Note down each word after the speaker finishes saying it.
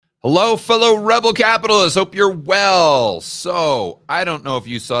Hello, fellow rebel capitalists. Hope you're well. So, I don't know if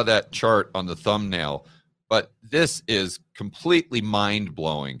you saw that chart on the thumbnail, but this is completely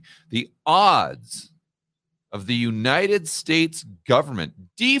mind-blowing. The odds of the United States government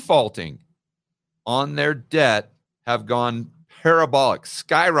defaulting on their debt have gone parabolic,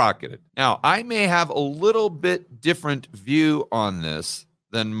 skyrocketed. Now, I may have a little bit different view on this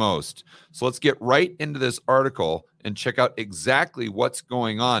than most. So let's get right into this article and check out exactly what's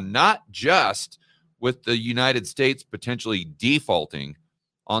going on, not just with the United States potentially defaulting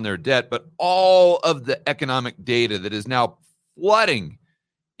on their debt, but all of the economic data that is now flooding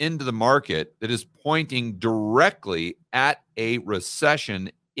into the market that is pointing directly at a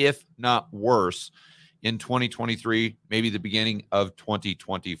recession, if not worse, in 2023, maybe the beginning of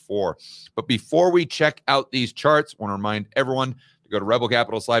 2024. But before we check out these charts, I want to remind everyone to go to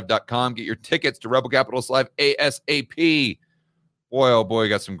rebelcapitalistlive.com, get your tickets to Rebel Capitalist Live ASAP. Boy, oh boy,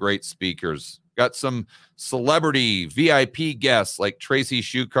 got some great speakers. Got some celebrity VIP guests like Tracy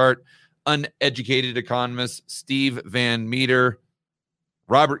Schuchart, uneducated economist Steve Van Meter,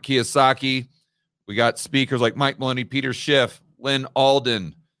 Robert Kiyosaki. We got speakers like Mike Maloney, Peter Schiff, Lynn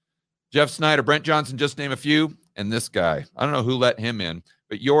Alden, Jeff Snyder, Brent Johnson, just name a few, and this guy. I don't know who let him in,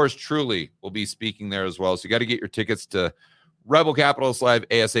 but yours truly will be speaking there as well. So you got to get your tickets to Rebel Capitalist Live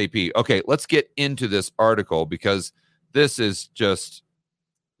ASAP. Okay, let's get into this article because this is just,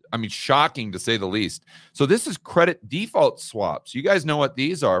 shocking to say the least. So this is credit default swaps. You guys know what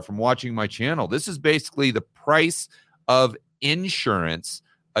these are from watching my channel. This is basically the price of insurance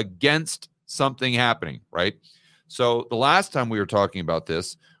against something happening, right? So the last time we were talking about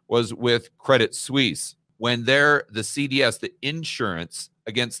this was with Credit Suisse, when the CDS, the insurance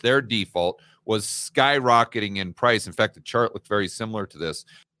against their default, was skyrocketing in price. In fact, the chart looked very similar to this.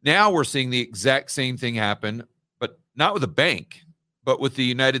 Now we're seeing the exact same thing happen, but not with a bank, but with the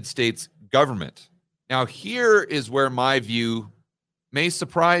United States government. Now, here is where my view may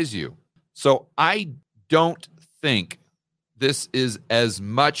surprise you. So I don't think this is as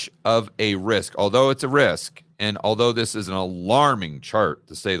much of a risk, although it's a risk. And although this is an alarming chart,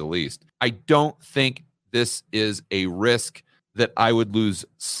 to say the least, I don't think this is a risk that I would lose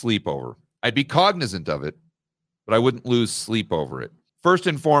sleep over. I'd be cognizant of it, but I wouldn't lose sleep over it. First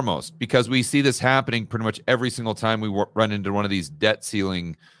and foremost, because we see this happening pretty much every single time we run into one of these debt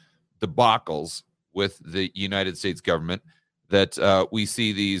ceiling debacles with the United States government, that we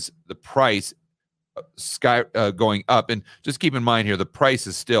see the price going up. And just keep in mind here, the price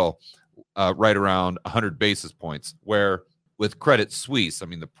is still right around 100 basis points, where with Credit Suisse,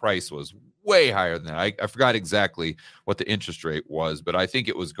 the price was way higher than that. I forgot exactly what the interest rate was, but I think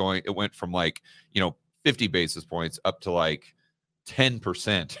it went from 50 basis points up to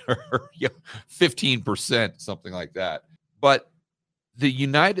 10% or 15%, something like that. But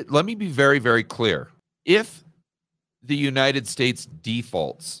let me be very, very clear. If the United States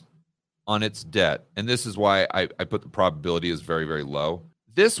defaults on its debt, and this is why I put the probability as very, very low,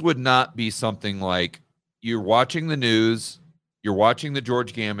 this would not be something like you're watching the news, you're watching the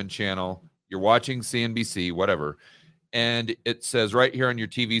George Gammon channel, you're watching CNBC, whatever, and it says right here on your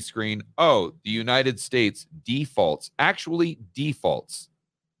TV screen, oh, the United States actually defaults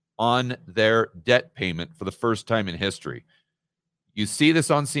on their debt payment for the first time in history. You see this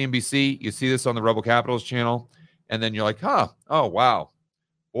on CNBC, you see this on the Rebel Capitals channel, and then you're like, oh, wow,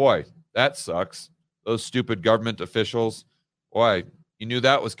 boy, that sucks. Those stupid government officials, boy, you knew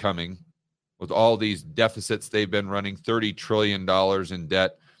that was coming with all these deficits they've been running, $30 trillion in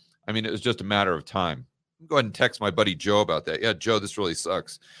debt. It was just a matter of time. Go ahead and text my buddy Joe about that. Yeah, Joe, this really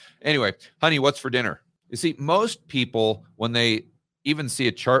sucks. Anyway, honey, what's for dinner? You see, most people, when they even see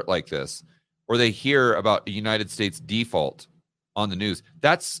a chart like this, or they hear about a United States default on the news,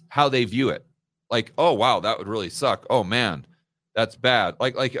 that's how they view it. Like, oh, wow, that would really suck. Oh, man, that's bad.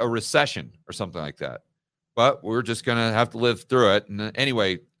 Like a recession or something like that. But we're just going to have to live through it. And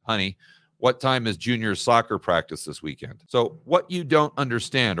anyway, honey, what time is junior soccer practice this weekend? So what you don't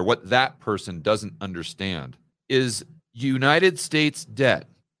understand, or what that person doesn't understand, is United States debt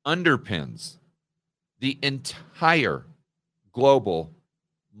underpins the entire global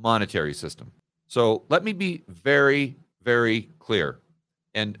monetary system. So let me be very, very clear.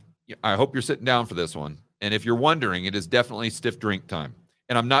 And I hope you're sitting down for this one. And if you're wondering, it is definitely stiff drink time.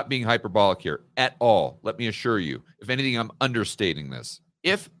 And I'm not being hyperbolic here at all. Let me assure you. If anything, I'm understating this.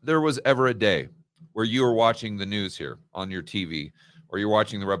 If there was ever a day where you were watching the news here on your TV, or you're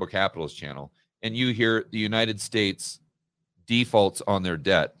watching the Rebel Capitalist channel, and you hear the United States defaults on their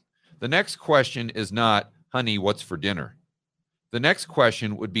debt, the next question is not, honey, what's for dinner? The next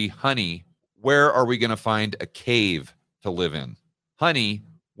question would be, honey, where are we going to find a cave to live in? Honey,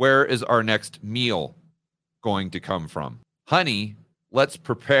 Where is our next meal going to come from? Honey, let's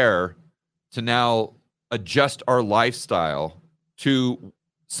prepare to now adjust our lifestyle to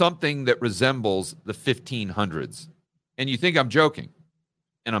something that resembles the 1500s. And you think I'm joking,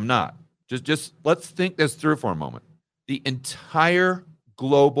 and I'm not. Just let's think this through for a moment. The entire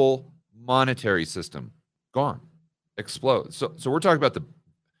global monetary system gone, explodes. So we're talking about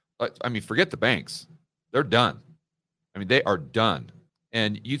forget the banks. They're done. They are done.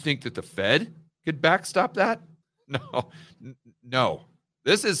 And you think that the Fed could backstop that? No.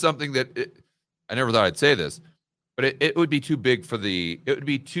 This is something that I never thought I'd say this, but it would be too big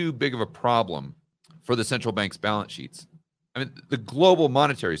of a problem for the central bank's balance sheets. The global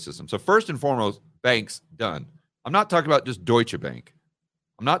monetary system. So first and foremost, banks done. I'm not talking about just Deutsche Bank.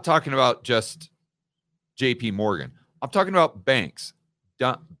 I'm not talking about just JP Morgan. I'm talking about banks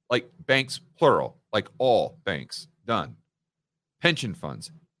done, like banks plural, like all banks done. Pension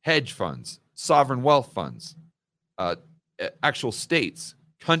funds, hedge funds, sovereign wealth funds, actual states,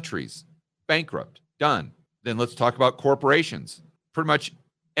 countries, bankrupt, done. Then let's talk about corporations. Pretty much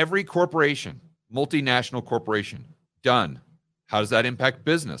every corporation, multinational corporation, done. How does that impact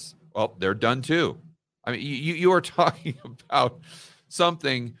business? Well, they're done too. You are talking about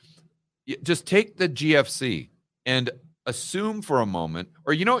something. Just take the GFC and assume for a moment,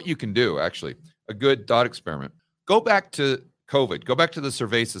 or you know what you can do, actually, a good thought experiment. Go back to COVID, go back to the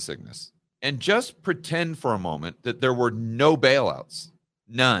cerveza sickness, and just pretend for a moment that there were no bailouts,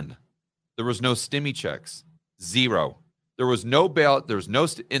 none. There was no stimmy checks, zero. There was no bailout. There was no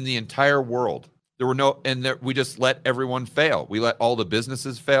in the entire world. There were no, and we just let everyone fail. We let all the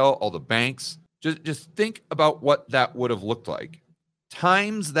businesses fail, all the banks. Just think about what that would have looked like.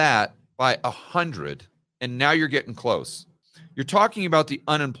 Times that by 100, and now you're getting close. You're talking about the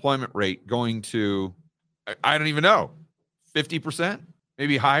unemployment rate going to, I don't even know, 50%,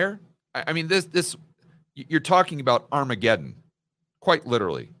 maybe higher. This you're talking about Armageddon, quite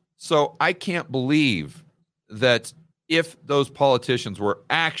literally. So I can't believe that if those politicians were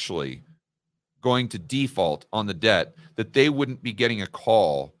actually going to default on the debt, that they wouldn't be getting a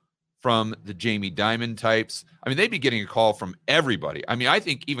call from the Jamie Dimon types. They'd be getting a call from everybody. I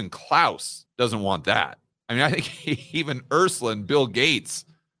think even Klaus doesn't want that. I think even Ursula and Bill Gates,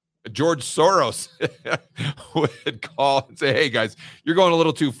 George Soros would call and say, hey, guys, you're going a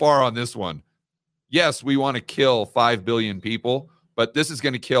little too far on this one. Yes, we want to kill 5 billion people, but this is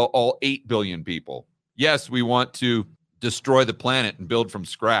going to kill all 8 billion people. Yes, we want to destroy the planet and build from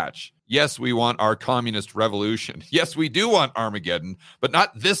scratch. Yes, we want our communist revolution. Yes, we do want Armageddon, but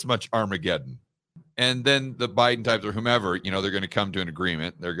not this much Armageddon. And then the Biden types or whomever, they're going to come to an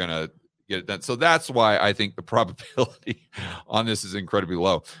agreement. They're going to get it done. So that's why I think the probability on this is incredibly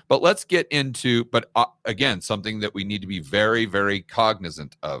low. But let's get into, again, something that we need to be very, very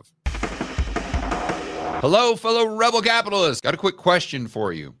cognizant of. Hello, fellow rebel capitalists. Got a quick question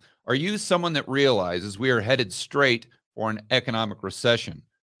for you. Are you someone that realizes we are headed straight for an economic recession,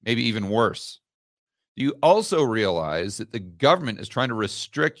 maybe even worse? Do you also realize that the government is trying to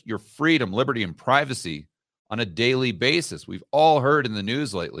restrict your freedom, liberty, and privacy on a daily basis? We've all heard in the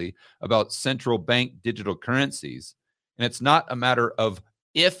news lately about central bank digital currencies, and it's not a matter of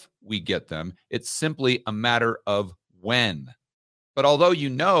if we get them, it's simply a matter of when. But although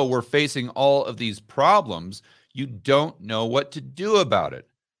we're facing all of these problems, you don't know what to do about it.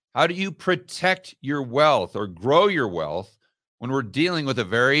 How do you protect your wealth or grow your wealth when we're dealing with a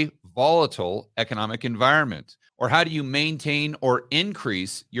very volatile economic environment? Or how do you maintain or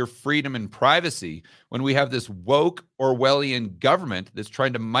increase your freedom and privacy when we have this woke Orwellian government that's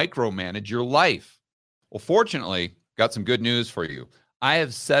trying to micromanage your life? Well, fortunately, got some good news for you. I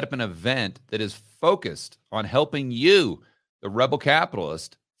have set up an event that is focused on helping you, the rebel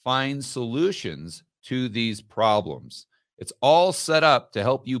capitalist, find solutions to these problems. It's all set up to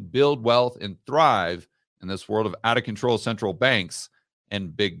help you build wealth and thrive in this world of out-of-control central banks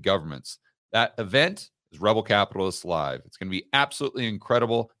and big governments. That event is Rebel Capitalists Live. It's going to be absolutely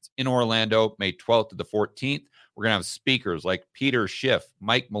incredible. It's in Orlando, May 12th to the 14th. We're going to have speakers like Peter Schiff,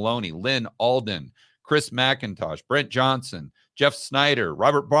 Mike Maloney, Lynn Alden, Chris McIntosh, Brent Johnson, Jeff Snyder,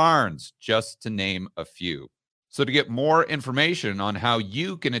 Robert Barnes, just to name a few. So to get more information on how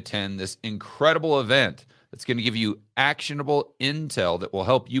you can attend this incredible event that's going to give you actionable intel that will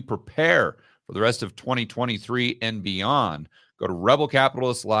help you prepare for the rest of 2023 and beyond, go to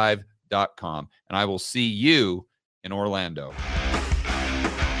rebelcapitalistlive.com, and I will see you in Orlando.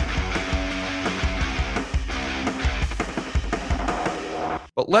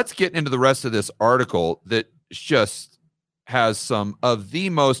 But let's get into the rest of this article that just has some of the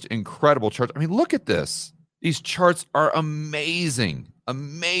most incredible charts. Look at this. These charts are amazing.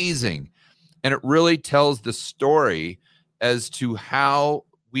 Amazing. And it really tells the story as to how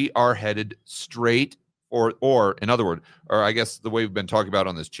we are headed straight or in other words, or I guess the way we've been talking about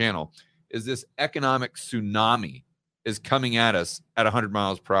on this channel is this economic tsunami is coming at us at 100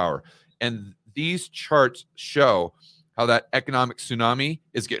 miles per hour. And these charts show how that economic tsunami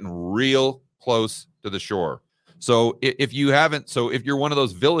is getting real close to the shore. So if you're one of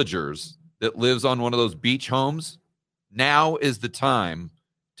those villagers that lives on one of those beach homes, now is the time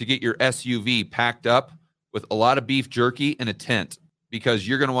to get your SUV packed up with a lot of beef jerky and a tent, because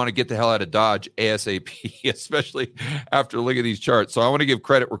you're going to want to get the hell out of Dodge ASAP, especially after looking at these charts. So I want to give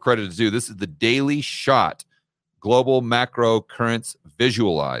credit where credit is due. This is the Daily Shot Global Macro Currents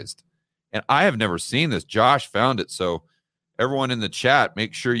Visualized. And I have never seen this. Josh found it. So everyone in the chat,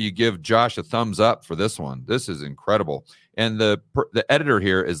 make sure you give Josh a thumbs up for this one. This is incredible. And the editor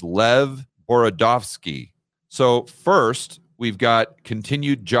here is Lev Borodovsky. So first, we've got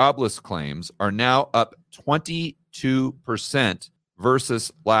continued jobless claims are now up 22%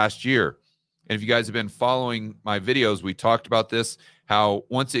 versus last year. And if you guys have been following my videos, we talked about this, how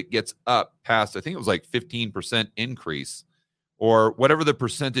once it gets up past, I think it was like 15% increase or whatever the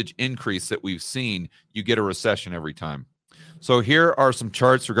percentage increase that we've seen, you get a recession every time. So here are some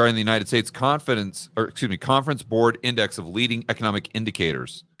charts regarding the United States Conference Board Index of Leading Economic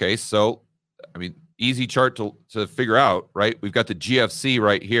Indicators. Okay, so, I mean, easy chart to figure out, right? We've got the GFC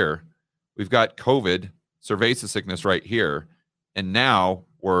right here. We've got COVID, cerveza sickness right here. And now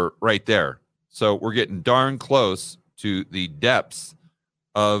we're right there. So we're getting darn close to the depths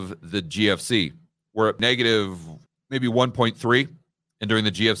of the GFC. We're at negative maybe 1.3. And during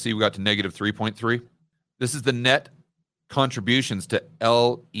the GFC, we got to negative 3.3. This is the net contributions to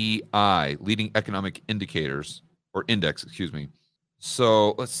LEI, Leading Economic Indicators, or Index, excuse me.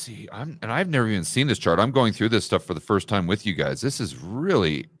 So let's see. I've never even seen this chart. I'm going through this stuff for the first time with you guys. This is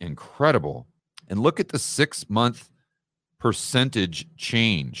really incredible. And look at the 6-month percentage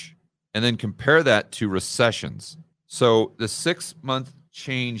change, and then compare that to recessions. So the 6-month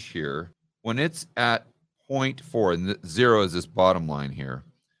change here, when it's at 0.4, and 0 is this bottom line here,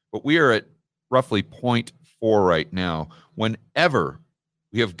 but we are at roughly 0.4 right now. Whenever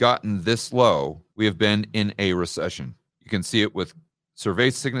we have gotten this low, we have been in a recession. You can see it with survey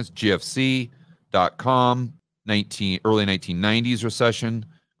sickness, GFC.com, early 1990s recession,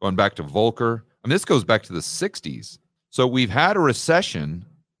 going back to Volcker. I mean, this goes back to the 60s. So we've had a recession,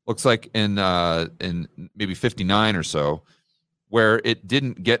 looks like in maybe 59 or so, where it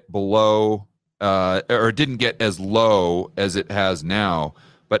didn't get below or it didn't get as low as it has now.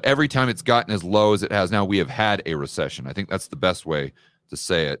 But every time it's gotten as low as it has now, we have had a recession. I think that's the best way to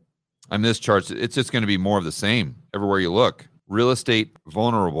say it. I mean, this chart, it's just going to be more of the same everywhere you look. Real estate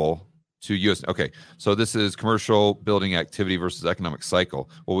vulnerable to U.S. Okay, so this is commercial building activity versus economic cycle.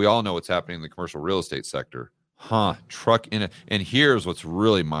 Well, we all know what's happening in the commercial real estate sector. And here's what's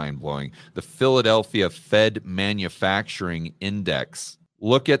really mind-blowing. The Philadelphia Fed Manufacturing Index.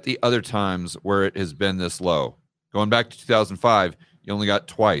 Look at the other times where it has been this low. Going back to 2005, you only got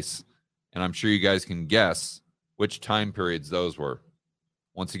twice. And I'm sure you guys can guess which time periods those were.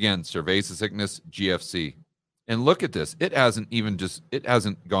 Once again, cerveza sickness, GFC. And look at this. It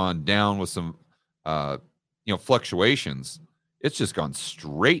hasn't gone down with some fluctuations. It's just gone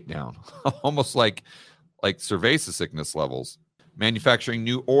straight down, almost like cerveza sickness levels. Manufacturing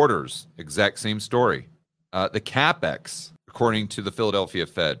new orders, exact same story. The CapEx, according to the Philadelphia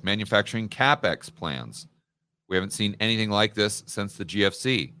Fed, manufacturing CapEx plans. We haven't seen anything like this since the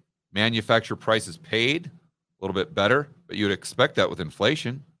GFC. Manufacturer prices paid, a little bit better, but you would expect that with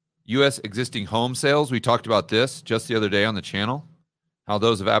inflation. U.S. existing home sales, we talked about this just the other day on the channel, how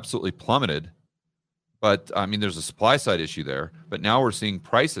those have absolutely plummeted. But, I mean, there's a supply side issue there. But now we're seeing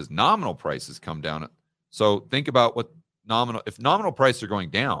nominal prices come down. So think about if nominal prices are going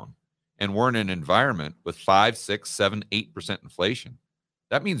down and we're in an environment with 5, 6, 7, 8% inflation,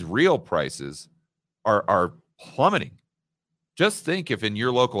 that means real prices are plummeting. Just think if in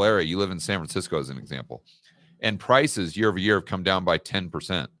your local area, you live in San Francisco as an example, and prices year over year have come down by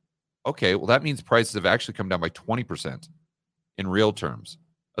 10%. Okay, well, that means prices have actually come down by 20% in real terms,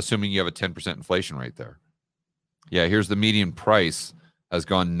 assuming you have a 10% inflation rate there. Yeah, here's the median price has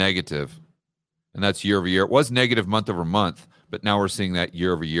gone negative, and that's year over year. It was negative month over month, but now we're seeing that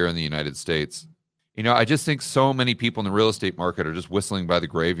year over year in the United States. You know, I just think so many people in the real estate market are just whistling by the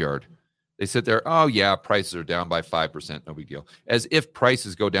graveyard. They sit there, oh, yeah, prices are down by 5%, no big deal. As if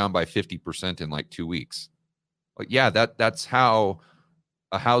prices go down by 50% in like 2 weeks. But yeah, that's how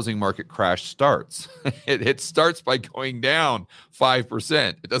a housing market crash starts. It starts by going down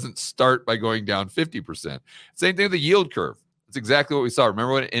 5%. It doesn't start by going down 50%. Same thing with the yield curve. It's exactly what we saw.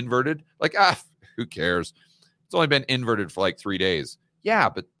 Remember when it inverted? Like, who cares? It's only been inverted for like 3 days. Yeah,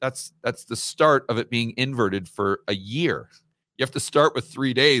 but that's the start of it being inverted for a year. You have to start with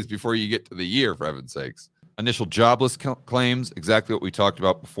 3 days before you get to the year, for heaven's sakes. Initial jobless claims, exactly what we talked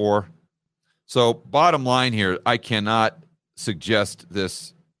about before. So bottom line here, I cannot suggest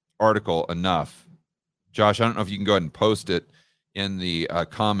this article enough. Josh, I don't know if you can go ahead and post it in the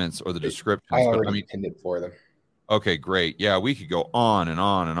comments or the descriptions. I already pinned it for them. Okay, great. Yeah, we could go on and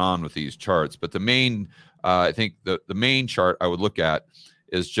on and on with these charts, but the main, I think the main chart I would look at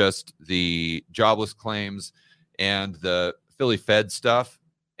is just the jobless claims and the Philly Fed stuff,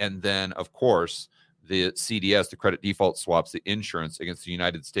 and then of course the CDS, the credit default swaps, the insurance against the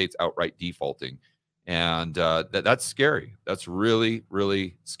United States outright defaulting, and that's scary. That's really,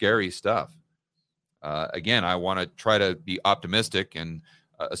 really scary stuff. Again, I want to try to be optimistic and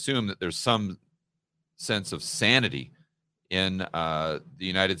assume that there's some sense of sanity in the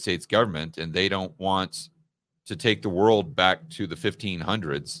United States government, and they don't want to take the world back to the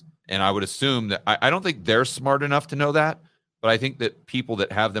 1500s. And I would assume that I don't think they're smart enough to know that, but I think that people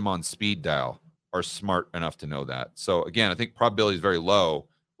that have them on speed dial are smart enough to know that. So again, I think probability is very low.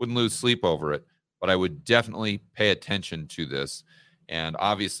 Wouldn't lose sleep over it, but I would definitely pay attention to this. And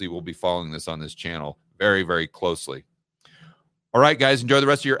obviously we'll be following this on this channel very, very closely. All right, guys, enjoy the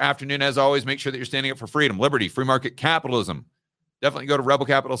rest of your afternoon. As always, make sure that you're standing up for freedom, liberty, free market capitalism. Definitely go to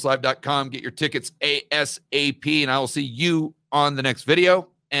rebelcapitalslive.com, get your tickets ASAP, and I will see you on the next video.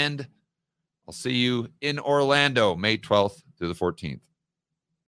 And I'll see you in Orlando, May 12th through the 14th.